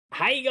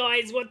Hey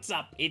guys, what's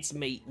up? It's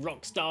me,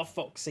 Rockstar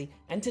Foxy,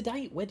 and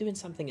today we're doing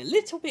something a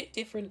little bit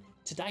different.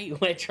 Today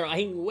we're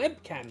trying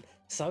webcam.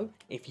 So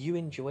if you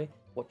enjoy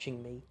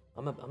watching me,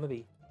 I'm gonna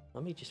be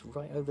just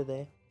right over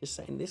there, just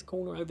sat in this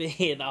corner over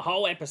here the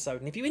whole episode.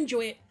 And if you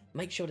enjoy it,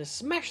 make sure to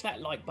smash that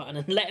like button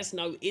and let us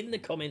know in the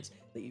comments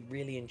that you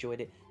really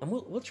enjoyed it, and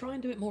we'll try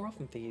and do it more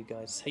often for you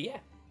guys. So yeah,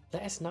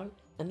 let us know,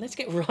 and let's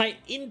get right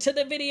into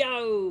the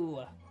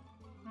video.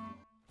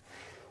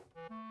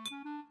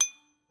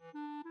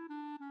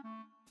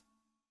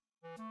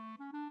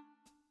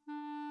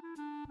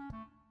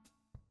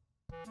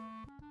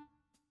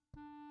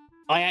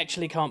 I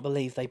actually can't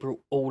believe they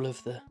brought all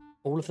of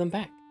them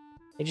back.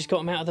 They just got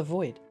them out of the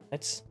void.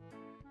 That's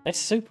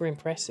super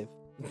impressive.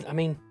 I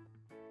mean,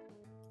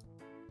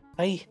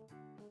 I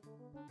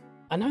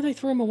know they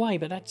threw them away,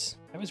 but that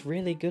was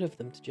really good of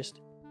them to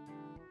just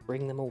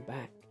bring them all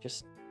back,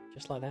 just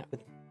like that.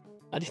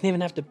 I didn't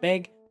even have to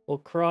beg or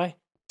cry.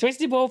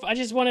 Twisted Wolf, I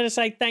just wanted to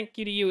say thank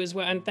you to you as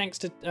well, and thanks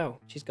to... Oh,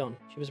 she's gone.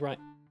 She was right.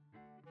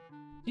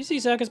 Did you see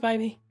Circus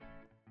Baby?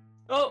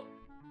 Oh,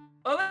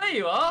 there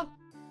you are.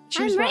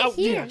 She was right. Oh,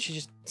 yeah, she's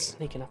just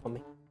sneaking up on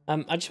me.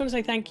 I just want to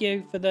say thank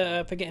you for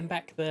getting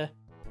back the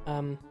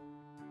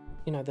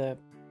the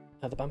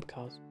bumper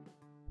cars.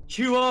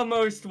 You are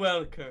most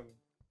welcome.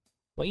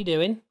 What are you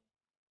doing?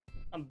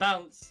 I'm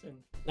bouncing.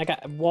 Okay,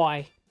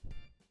 why?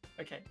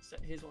 Okay, so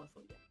here's what I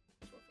thought.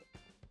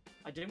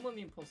 I didn't want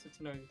the imposter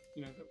to know,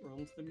 that we're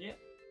onto them yet.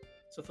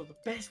 So I thought the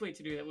best way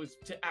to do that was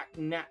to act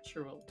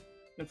natural.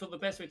 And I thought the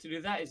best way to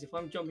do that is if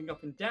I'm jumping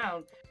up and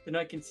down, then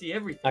I can see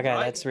everything. Okay,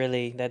 right?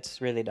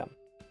 that's really dumb.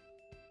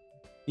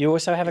 You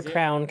also have a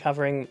crown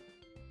covering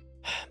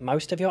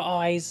most of your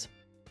eyes.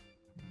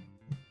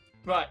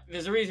 Right,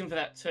 there's a reason for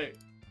that too.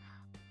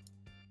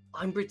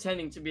 I'm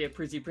pretending to be a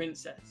pretty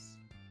princess.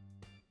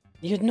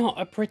 You're not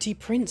a pretty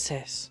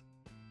princess.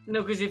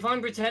 No, because if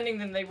I'm pretending,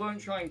 then they won't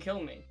try and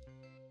kill me.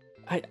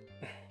 Are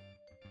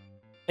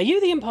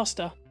you the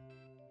imposter?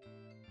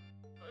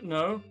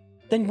 No.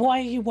 Then why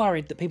are you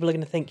worried that people are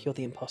going to think you're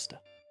the imposter?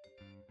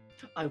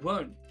 I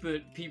won't,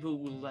 but people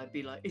will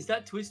be like, is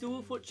that Twister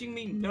Wolf watching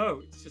me?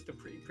 No, it's just a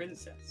pretty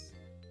princess.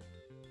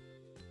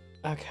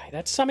 Okay,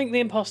 that's something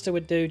the imposter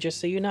would do, just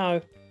so you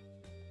know.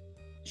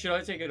 Should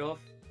I take it off?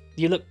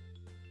 You look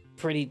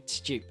pretty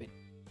stupid.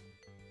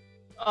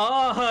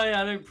 Oh,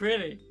 I look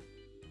pretty.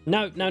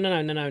 No.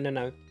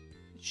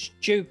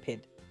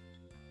 Stupid.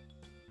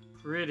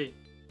 Pretty.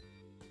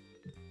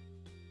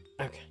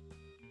 Okay.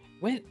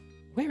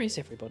 Where is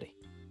everybody?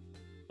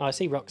 Oh, I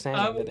see Roxanne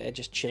over there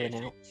just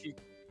chilling out.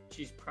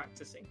 She's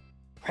practicing.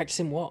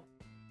 Practicing what?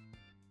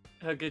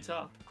 Her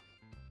guitar.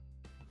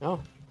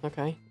 Oh,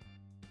 okay.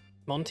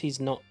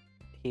 Monty's not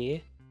here.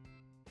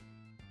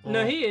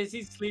 No, he is.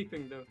 He's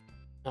sleeping though.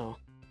 Oh.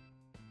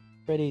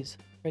 Freddys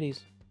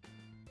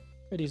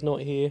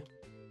not here.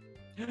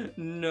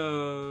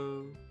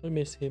 No. I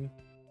miss him.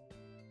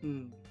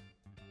 Hmm.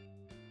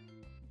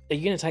 Are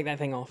you gonna take that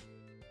thing off?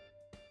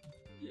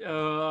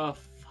 Fine.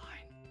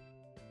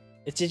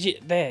 It's just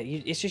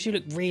it's just you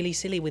look really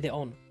silly with it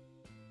on.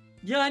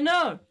 Yeah, I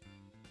know.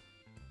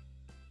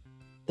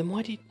 Then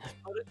why did...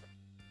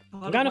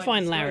 I'm going to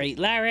find Larry.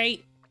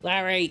 Larry!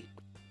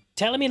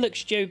 Tell him he looks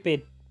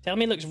stupid. Tell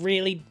him he looks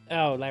really...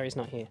 Oh, Larry's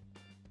not here.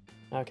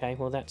 Okay,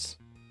 well that's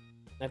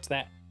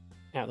that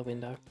out the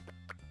window.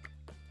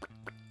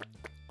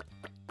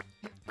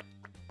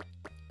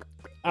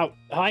 Oh,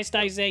 hi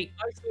Stacey.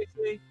 Hi,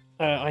 Stacey.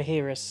 I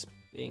hear a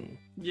sping.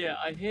 Yeah,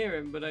 I hear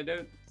him, but I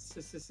don't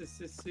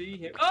see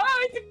him.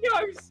 Oh, it's a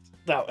ghost!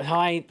 Oh,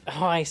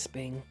 hi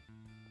Sping.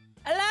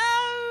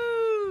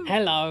 Hello!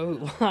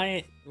 Hello.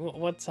 Hi.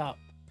 What's up?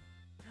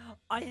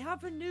 I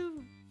have a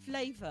new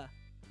flavor.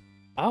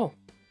 Oh,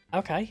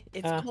 okay.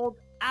 It's called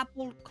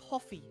apple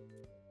coffee.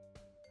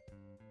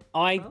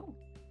 I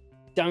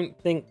don't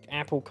think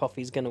apple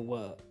coffee's gonna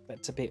work.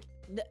 That's a bit...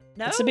 No?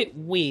 That's a bit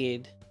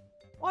weird.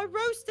 I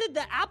roasted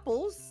the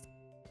apples.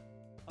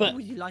 But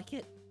would you like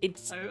it?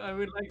 It's... I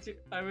would like to.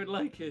 I would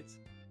like it.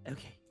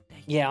 Okay.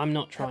 Yeah, I'm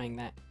not trying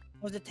that.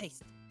 How does it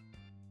taste?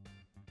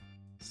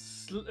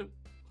 Slurp.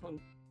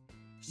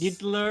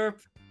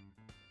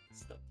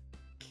 Stop.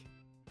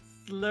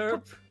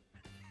 Slurp.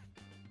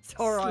 It's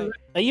alright.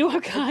 Are you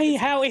okay?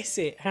 How is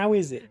it?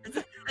 It's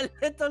a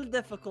little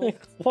difficult.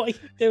 What are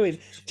you doing?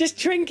 Just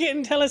drink it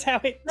and tell us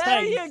how it tastes.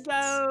 There you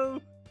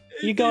go.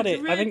 You got it.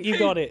 I think you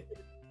got it.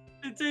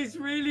 It tastes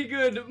really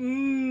good.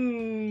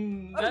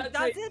 Mmm. Oh,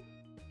 that's it?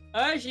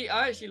 I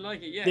actually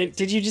like it. Yeah.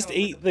 Did you just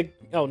eat the?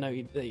 Oh no!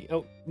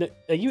 Oh no!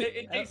 Are you?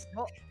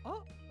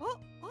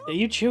 Are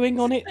you chewing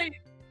on it?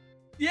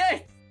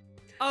 Yes.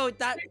 Oh,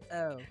 that.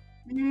 Oh.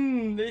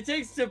 Mmm. It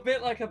tastes a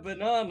bit like a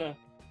banana.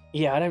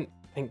 Yeah, I don't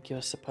think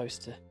you're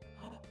supposed to.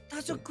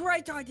 That's a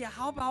great idea.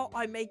 How about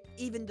I make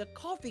even the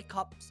coffee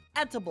cups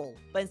edible,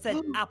 but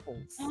instead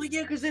apples? Oh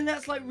yeah, because then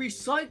that's like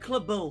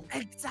recyclable.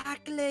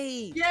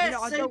 Exactly. Yes.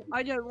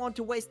 I don't want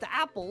to waste the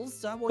apples,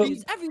 so I will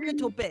use every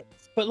little bit.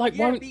 But like,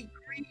 won't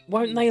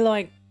they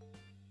like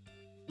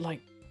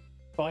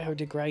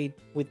biodegrade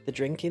with the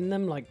drink in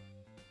them? Like,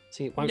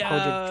 so it won't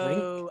hold your drink.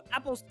 No,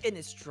 apple skin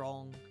is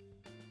strong.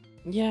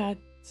 Yeah, I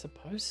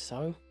suppose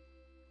so.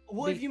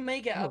 What Be if you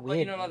make it kinda out, like,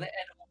 you weird, know, like though. the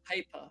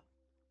edible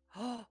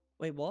paper?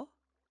 Wait, what?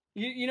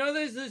 You know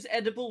those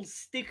edible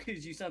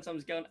stickers you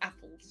sometimes get on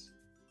apples?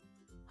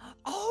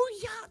 Oh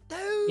yeah,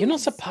 those. You're not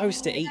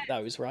supposed to Oh. eat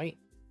those, right?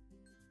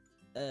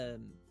 I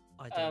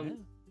don't know.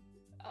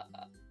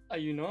 Are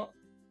you not?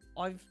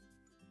 I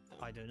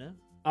don't know.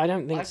 I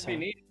don't think I've so.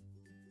 been eating.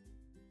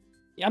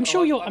 Yeah, I'm Oh,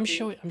 sure you'll. I've I'm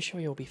been- sure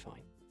you'll be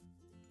fine.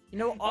 You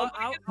know, I'll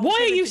Why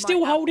send are it you to my still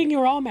apple. holding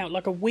your arm out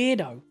like a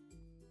weirdo?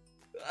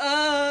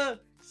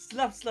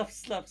 Slap, slap,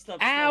 slap, slap.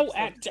 Ow!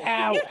 slap, slap.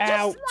 Ow! You just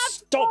Ow! slapped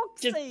Stop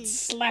Foxy.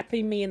 just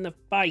slapping me in the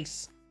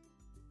face.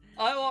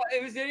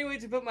 It was the only way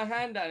to put my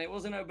hand down. It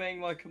wasn't obeying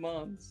my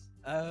commands.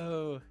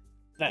 Oh, why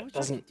That would you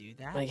doesn't do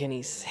that? make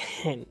any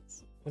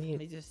sense. What do you?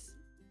 Can I just?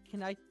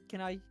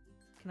 Can I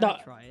No,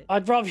 try it,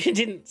 I'd rather you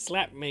didn't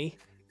slap me.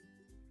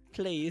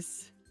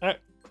 please?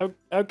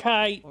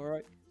 Okay. All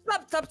right.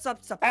 Stop! Stop!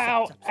 Stop! Stop!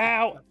 Ow, stop, stop,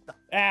 ow. stop, stop.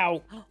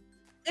 Ow.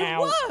 It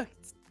Ow.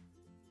 worked.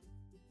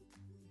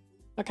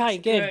 Okay,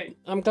 It's good. great.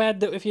 I'm glad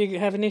that if you're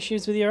having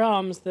issues with your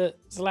arms, that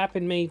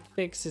slapping me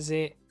fixes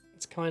it.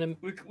 It's kind of.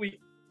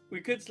 We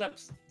could slap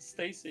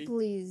Stacy.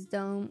 Please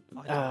don't.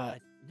 No, I-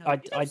 you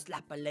don't I-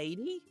 slap a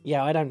lady.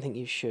 Yeah, I don't think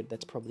you should.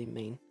 That's probably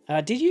mean.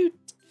 Did you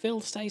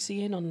fill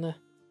Stacy in on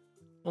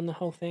the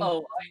whole thing?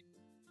 Oh,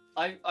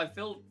 I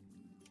filled.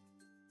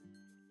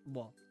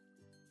 What?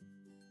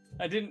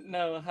 I didn't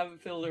know. I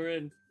haven't filled her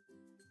in.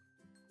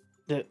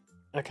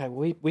 Okay,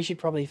 well, we should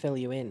probably fill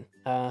you in.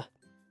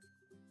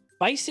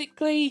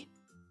 Basically,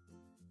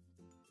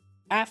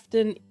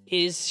 Afton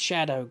is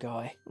Shadow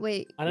Guy.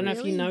 Wait. I don't know if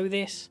you really? know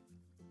this,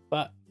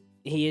 but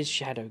he is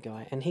Shadow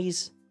Guy, and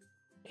he's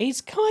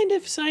kind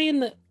of saying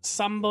that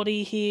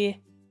somebody here,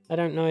 I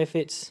don't know if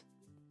it's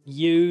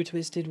you,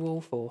 Twisted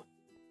Wolf, or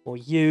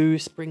you,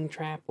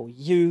 Springtrap, or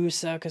you,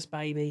 Circus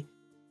Baby,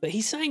 but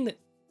he's saying that,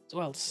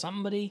 well,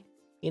 somebody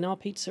in our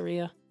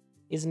pizzeria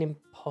is an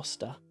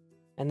imposter,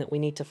 and that we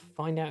need to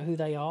find out who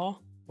they are,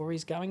 or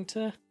he's going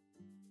to,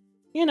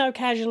 you know,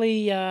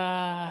 casually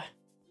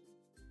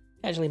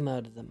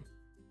murder them,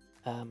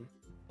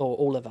 or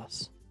all of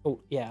us. Oh,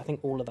 yeah, I think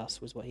all of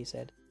us was what he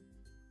said.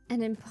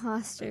 An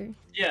imposter.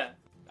 Yeah.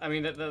 I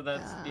mean that's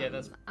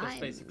that's I'm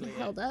basically it.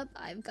 held up.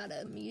 I've got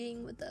a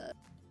meeting with the.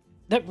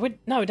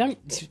 No,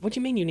 don't. What do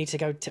you mean you need to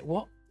go?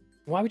 What?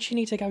 Why would she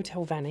need to go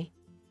tell Vanny?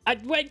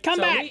 Wait, come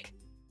So back.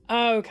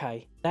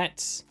 Okay,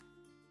 that's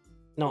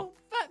not.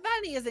 Well,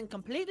 Vanny isn't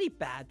completely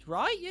bad,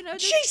 right? You know.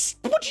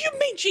 What do you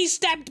mean she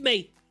stabbed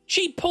me?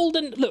 She pulled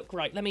and look.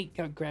 Right, let me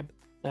go grab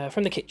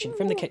from the kitchen.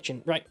 From the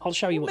kitchen. Right, I'll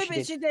show you what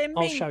Maybe she she did. didn't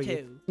I'll mean show to.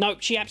 you. No,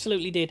 she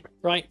absolutely did.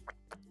 Right,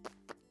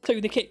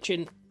 to the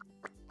kitchen.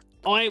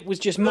 I was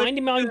just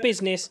minding my own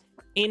business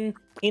in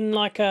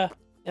like a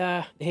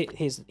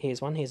here's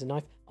one. Here's a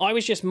knife. I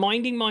was just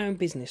minding my own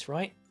business,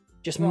 right?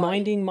 Just Right.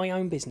 minding my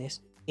own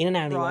business in an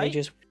alleyway, Right.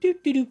 just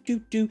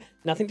do.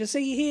 Nothing to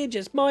see here,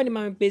 just minding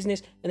my own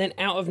business. And then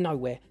out of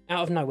nowhere,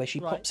 she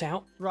Right. pops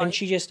out and Right.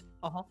 she just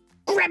Uh-huh.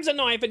 grabs a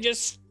knife and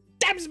just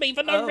stabs me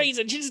for no Oh.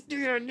 reason. She just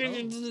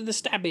the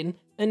stabbing,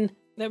 and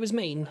that was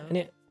mean, Oh.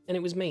 and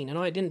it was mean, and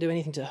I didn't do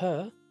anything to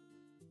her.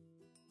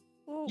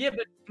 Well, Yeah,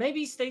 but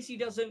maybe Stacy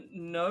doesn't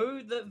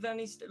know that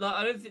Vanny. Like,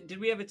 I don't. Did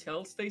we ever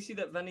tell Stacy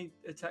that Vanny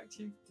attacked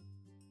you?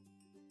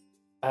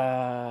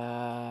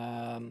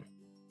 I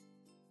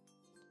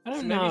So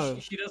don't maybe know.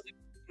 she doesn't.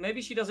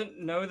 Maybe she doesn't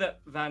know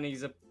that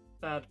Vanny's a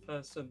bad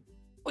person.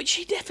 But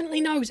she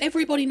definitely knows.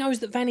 Everybody knows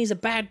that Vanny's a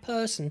bad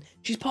person.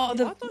 She's part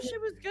of I the. thought she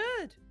was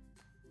good.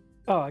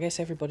 Oh, I guess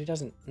everybody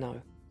doesn't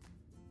know.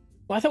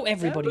 Well, I thought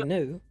everybody but-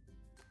 knew.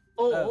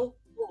 Or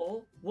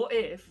what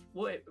if?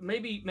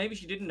 Maybe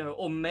she didn't know,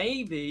 or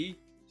maybe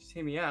just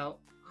hear me out.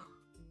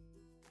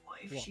 What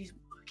if What? she's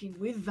working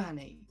with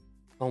Vanny?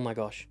 Oh my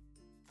gosh.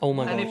 Oh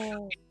my And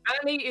gosh.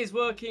 if Vanny is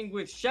working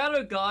with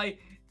Shadow Guy,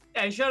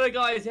 and Shadow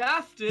Guy is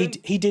Afton,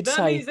 He did that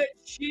say means that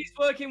she's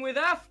working with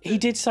Afton. he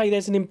did say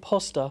there's an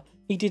imposter.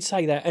 He did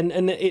say that, and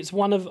it's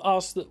one of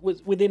us that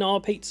was within our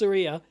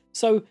pizzeria.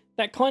 So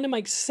that kind of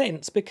makes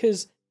sense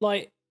because,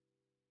 like,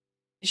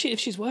 if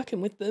she's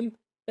working with them,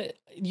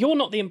 you're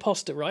not the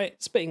imposter,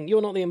 right? Spitting,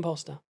 you're not the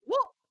imposter.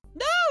 What?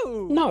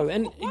 No. No,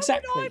 and Why would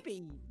exactly. I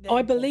be the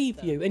I believe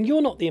imposter? you, and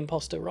you're not the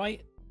imposter,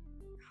 right?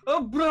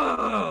 Oh,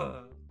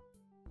 bruh!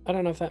 I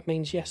don't know if that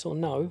means yes or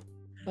no,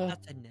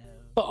 That's a no.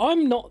 but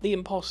I'm not the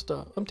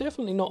imposter. I'm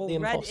definitely not the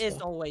Well, red imposter.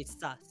 is always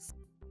sus.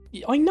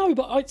 I know,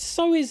 but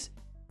so is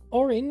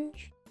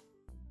orange.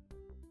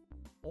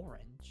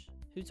 Orange?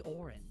 Who's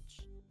orange?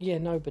 Yeah,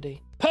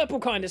 nobody. Purple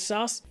kind of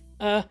sus.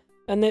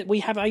 And then we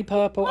have a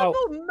purple. I Oh,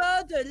 will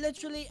murder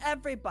literally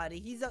everybody.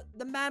 He's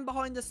the man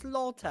behind the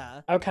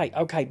slaughter. okay,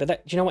 but do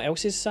you know what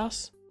else is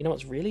sus? You know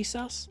what's really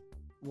sus?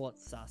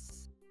 What's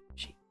sus?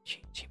 She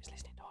was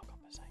listening to our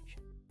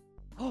conversation.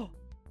 Oh,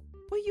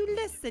 were you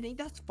listening?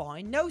 That's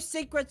fine. No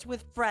secrets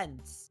with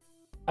friends.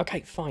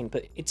 Okay, fine,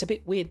 but it's a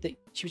bit weird that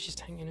she was just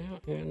hanging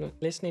out here and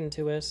listening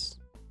to us.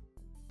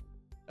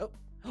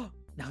 Oh,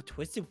 Now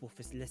Twisted Wolf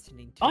is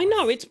listening to I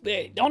know, us.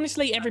 it's...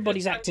 honestly,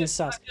 everybody's acting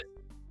sus.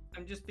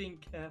 I'm just being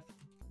careful.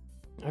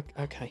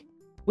 Okay.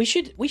 We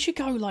should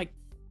go, like,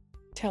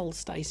 tell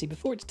Stacy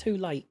before it's too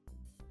late.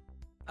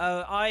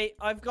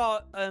 I've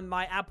got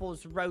my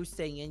apples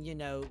roasting, and you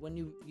know, when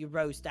you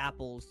roast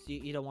apples,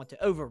 you don't want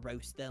to over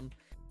roast them,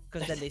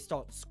 because then they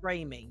start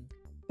screaming.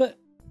 But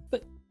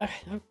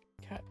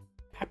okay.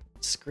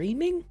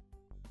 Screaming?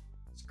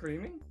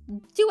 Screaming?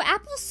 Do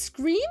apples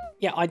scream?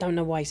 Yeah, I don't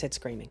know why he said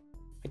screaming.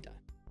 I don't.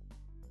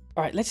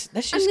 All right, let's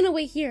just. I'm gonna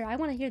wait here. I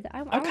want to hear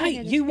that.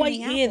 Okay, you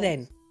wait here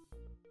then.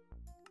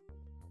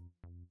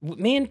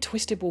 Me and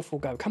Twisted Wolf will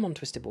go. Come on,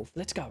 Twisted Wolf,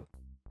 let's go.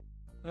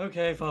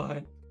 Okay,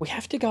 fine. We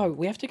have to go.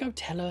 We have to go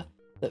tell her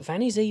that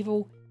Vanny's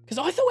evil. Because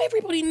I thought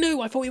everybody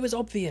knew. I thought it was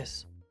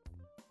obvious.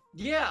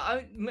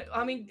 Yeah,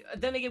 I mean,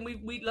 then again,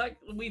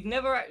 we've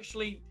never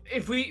actually,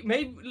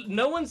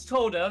 no one's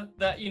told her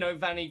that, you know,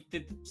 Vanny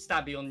did the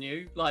stabby on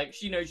you.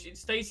 Like, you know,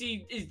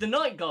 Stacy is the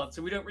night guard,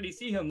 so we don't really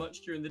see her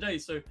much during the day.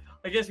 So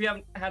I guess we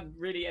haven't had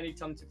really any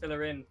time to fill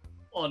her in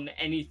on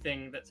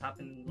anything that's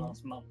happened in the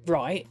last month.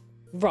 Right.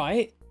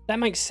 That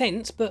makes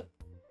sense. But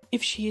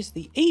if she is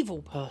the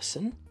evil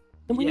person,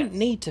 then we don't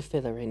need to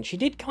fill her in. She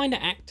did kind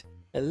of act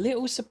a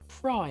little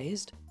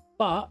surprised,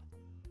 but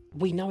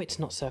we know it's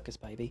not Circus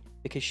Baby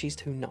because she's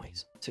too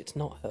nice. So it's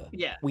not her.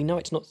 Yeah. We know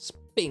it's not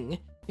Sping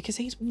because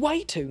he's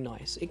way too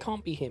nice. It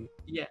can't be him.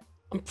 Yeah.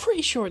 I'm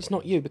pretty sure it's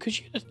not you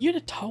because you'd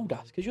have told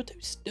us because you're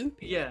too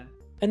stupid. Yeah.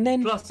 And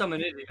then... Plus I'm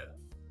an idiot.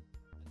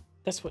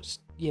 That's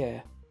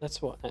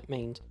what that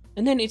means.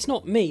 And then it's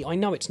not me. I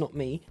know it's not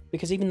me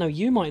because even though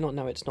you might not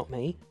know it's not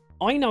me,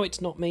 I know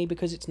it's not me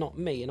because it's not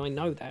me, and I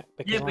know that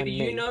because yeah, but I'm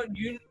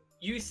me.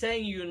 you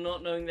saying you're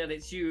not knowing that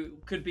it's you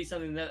could be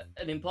something that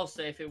an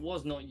imposter, if it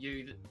was not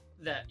you,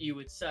 that you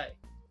would say.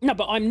 No,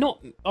 but I'm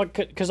not,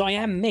 because I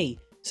am me.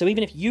 So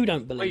even if you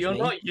don't believe me, you're me,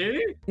 not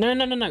you. No.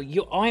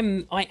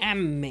 I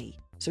am me.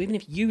 So even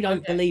if you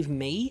don't believe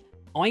me,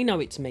 I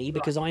know it's me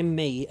because I'm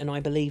me, and I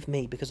believe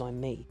me because I'm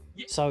me.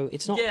 Yeah, so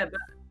it's not. Yeah,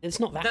 but it's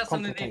not that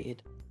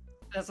complicated.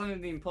 That's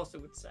something the imposter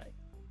would say.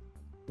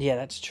 Yeah,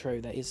 that's true.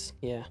 That is.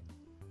 Yeah.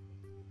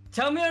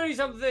 Tell me only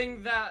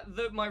something that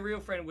my real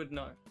friend would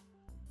know.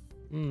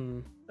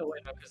 Oh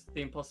wait, no, because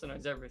the imposter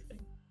knows everything.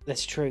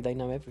 That's true. They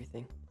know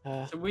everything.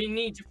 So we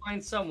need to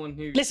find someone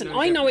who. Listen,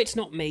 I know it's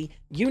not me.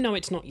 You know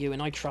it's not you,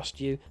 and I trust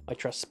you. I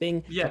trust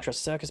Sping. Yeah. I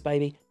trust Circus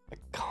Baby.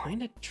 I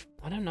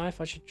don't know if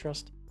I should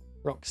trust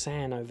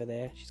Roxanne over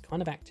there. She's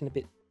kind of acting a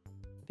bit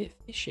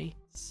fishy.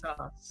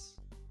 Sus.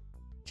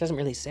 She hasn't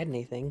really said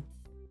anything.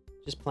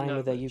 Just playing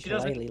with her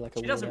ukulele like a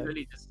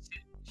weirdo.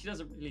 She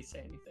doesn't really say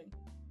anything.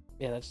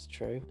 Yeah, that's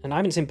true. And I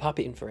haven't seen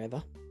Puppet in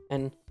forever.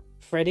 And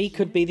Freddy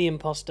could be the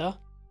imposter.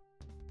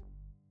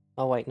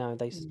 Oh wait, no,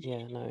 he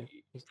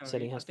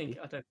said he has to be.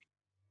 I don't.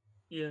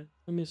 Yeah.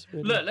 I miss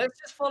Freddy. Look, let's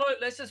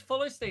just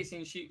follow Stacy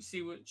and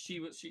see what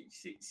she.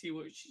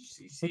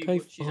 Okay,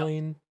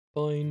 fine.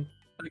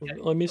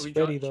 Okay. I miss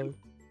Freddy though. Do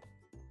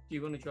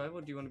you want to drive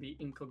or do you want to be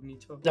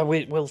incognito? No,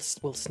 we'll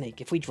sneak.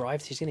 If we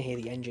drive, she's gonna hear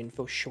the engine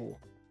for sure.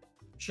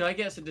 Should I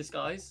get us a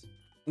disguise?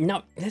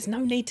 No, there's no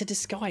need to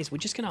disguise. We're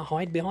just going to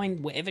hide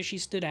behind wherever she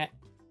stood at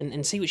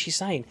and see what she's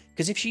saying.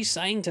 Because if she's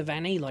saying to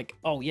Vanny, like,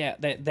 oh yeah,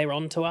 they're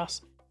on to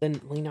us,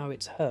 then we know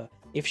it's her.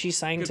 If she's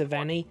saying to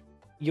Vanny,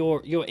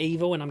 you're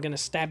evil and I'm going to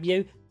stab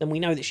you, then we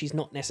know that she's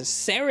not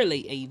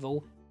necessarily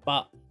evil,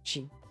 but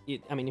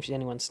I mean, if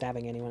anyone's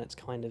stabbing anyone, it's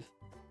kind of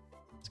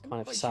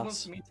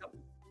sus.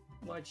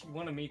 Why'd she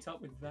want to meet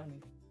up with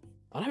Vanny?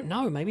 I don't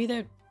know. Maybe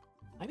they're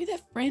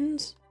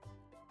friends.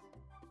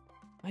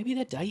 Maybe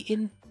they're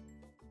dating.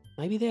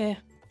 Maybe they're...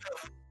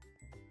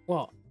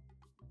 What?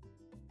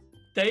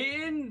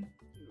 Dating?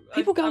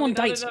 People go on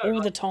dates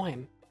all the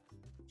time.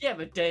 Yeah,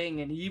 but dating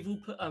an evil...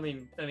 I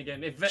mean, then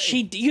again...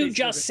 You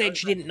just said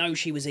she didn't know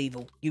she was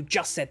evil. You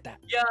just said that.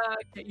 Yeah,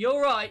 okay,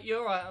 you're right.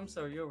 I'm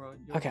sorry, you're right.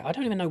 Okay, I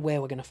don't even know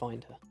where we're going to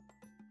find her.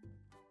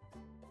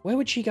 Where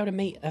would she go to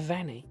meet a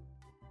Vanny?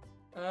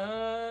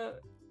 I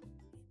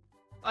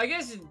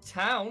guess in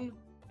town.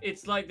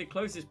 It's like the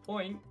closest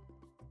point.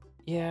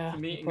 Yeah,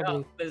 meeting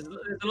probably... up. There's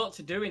a lot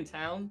to do in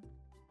town.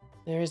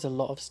 There is a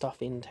lot of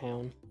stuff in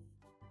town.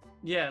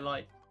 Yeah,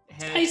 like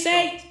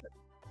Stacy!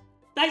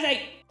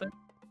 Stacy!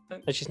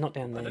 Oh, she's not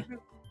down there.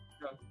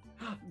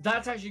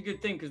 That's actually a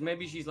good thing because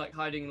maybe she's like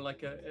hiding in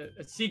like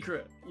a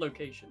secret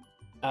location.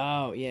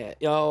 Oh yeah.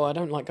 Oh, I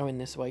don't like going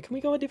this way. Can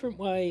we go a different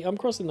way? I'm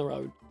crossing the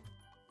road.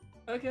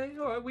 Okay,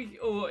 all right.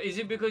 Or is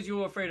it because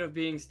you're afraid of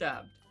being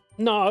stabbed?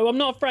 No, I'm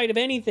not afraid of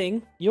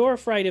anything. You're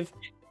afraid of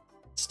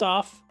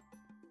stuff.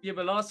 Yeah,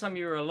 but last time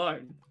you were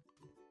alone.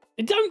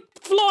 Don't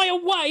fly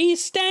away.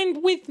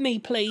 Stand with me,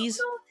 please.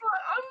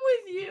 I'm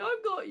with you. I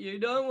got you.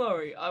 Don't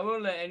worry. I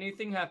won't let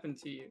anything happen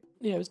to you.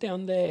 Yeah, it was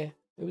down there.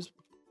 It was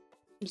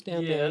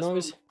down there, and I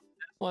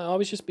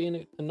was just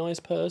being a nice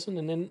person,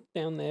 and then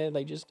down there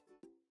they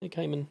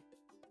came and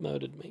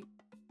murdered me,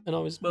 and I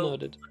was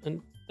murdered,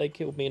 and they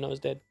killed me, and I was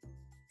dead.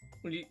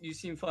 Well, you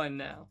seem fine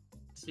now,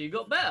 so you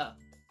got better.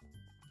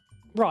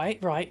 Right.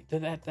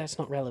 That's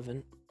not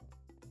relevant.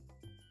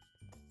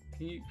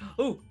 Can you?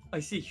 Oh, I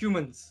see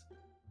humans.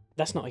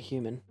 That's not a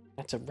human.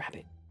 That's a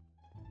rabbit.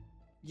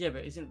 Yeah,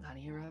 but isn't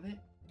Vanny a rabbit?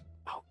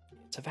 Oh,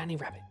 it's a Vanny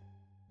rabbit.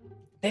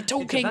 They're It's a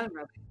talking. van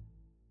rabbit.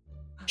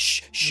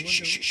 Shh, shh, I shh,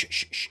 wonder- shh, shh,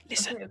 shh, shh.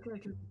 Listen.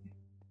 Okay.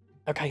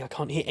 Okay, I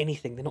can't hear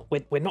anything. They're not.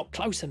 We're not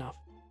close enough.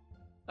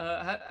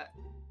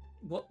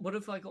 What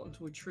if I got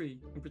into a tree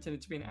and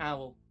pretended to be an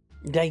owl?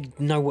 They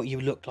know what you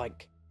look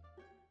like.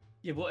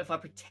 Yeah, what if I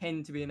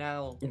pretend to be an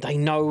owl? They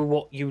know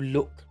what you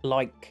look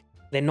like.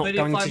 They're not But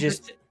going if to I'm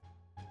just.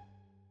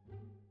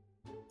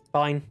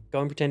 Fine, go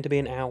and pretend to be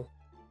an owl.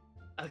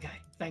 Okay,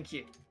 thank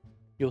you.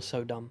 You're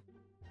so dumb.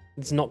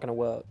 It's not going to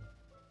work.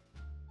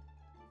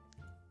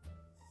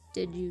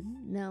 Did you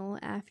know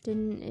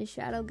Afton is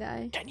Shadow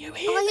Guy? Can you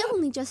hear I them?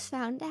 only just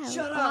found out.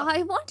 Shut up!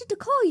 I wanted to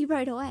call you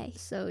right away.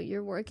 So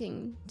you're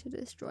working to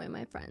destroy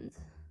my friends?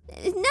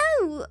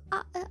 No,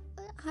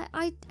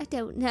 I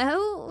don't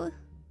know.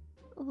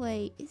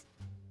 Wait,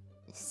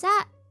 is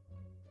that?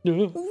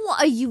 What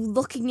are you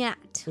looking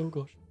at? Oh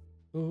gosh.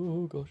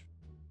 Oh gosh.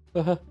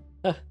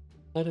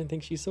 I don't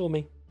think she saw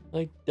me.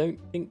 I don't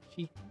think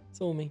she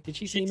saw me. Did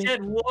she see She me?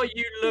 said, "What are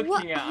you looking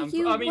What at?" are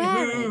you I mean,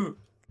 wearing? who?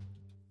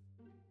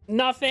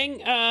 Nothing.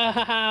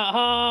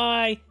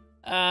 Hi.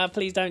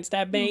 Please don't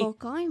stab me.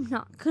 Look, I'm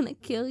not gonna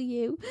kill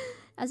you.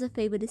 As a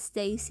favor to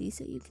Stacy,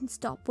 so you can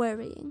stop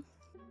worrying.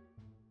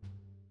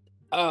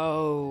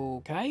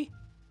 Okay.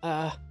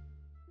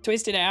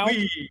 Twisted Owl.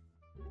 We.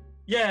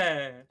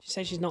 Yeah. She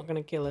says she's not going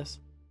to kill us,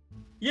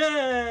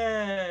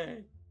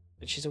 Yay!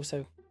 but she's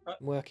also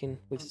working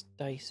with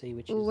Stacy,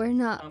 which is. We're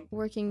not um,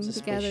 working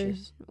together.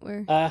 suspicious.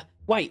 We're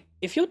Wait.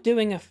 If you're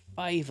doing a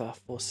favor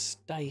for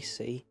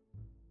Stacy,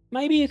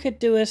 maybe you could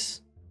do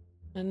us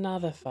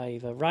another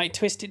favor, right,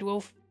 Twisted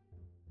Wolf?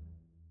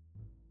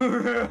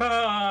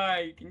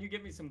 Right. Can you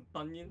get me some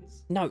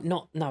bunions? No,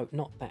 not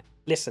that.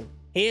 Listen,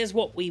 here's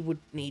what we would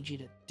need you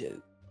to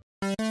do.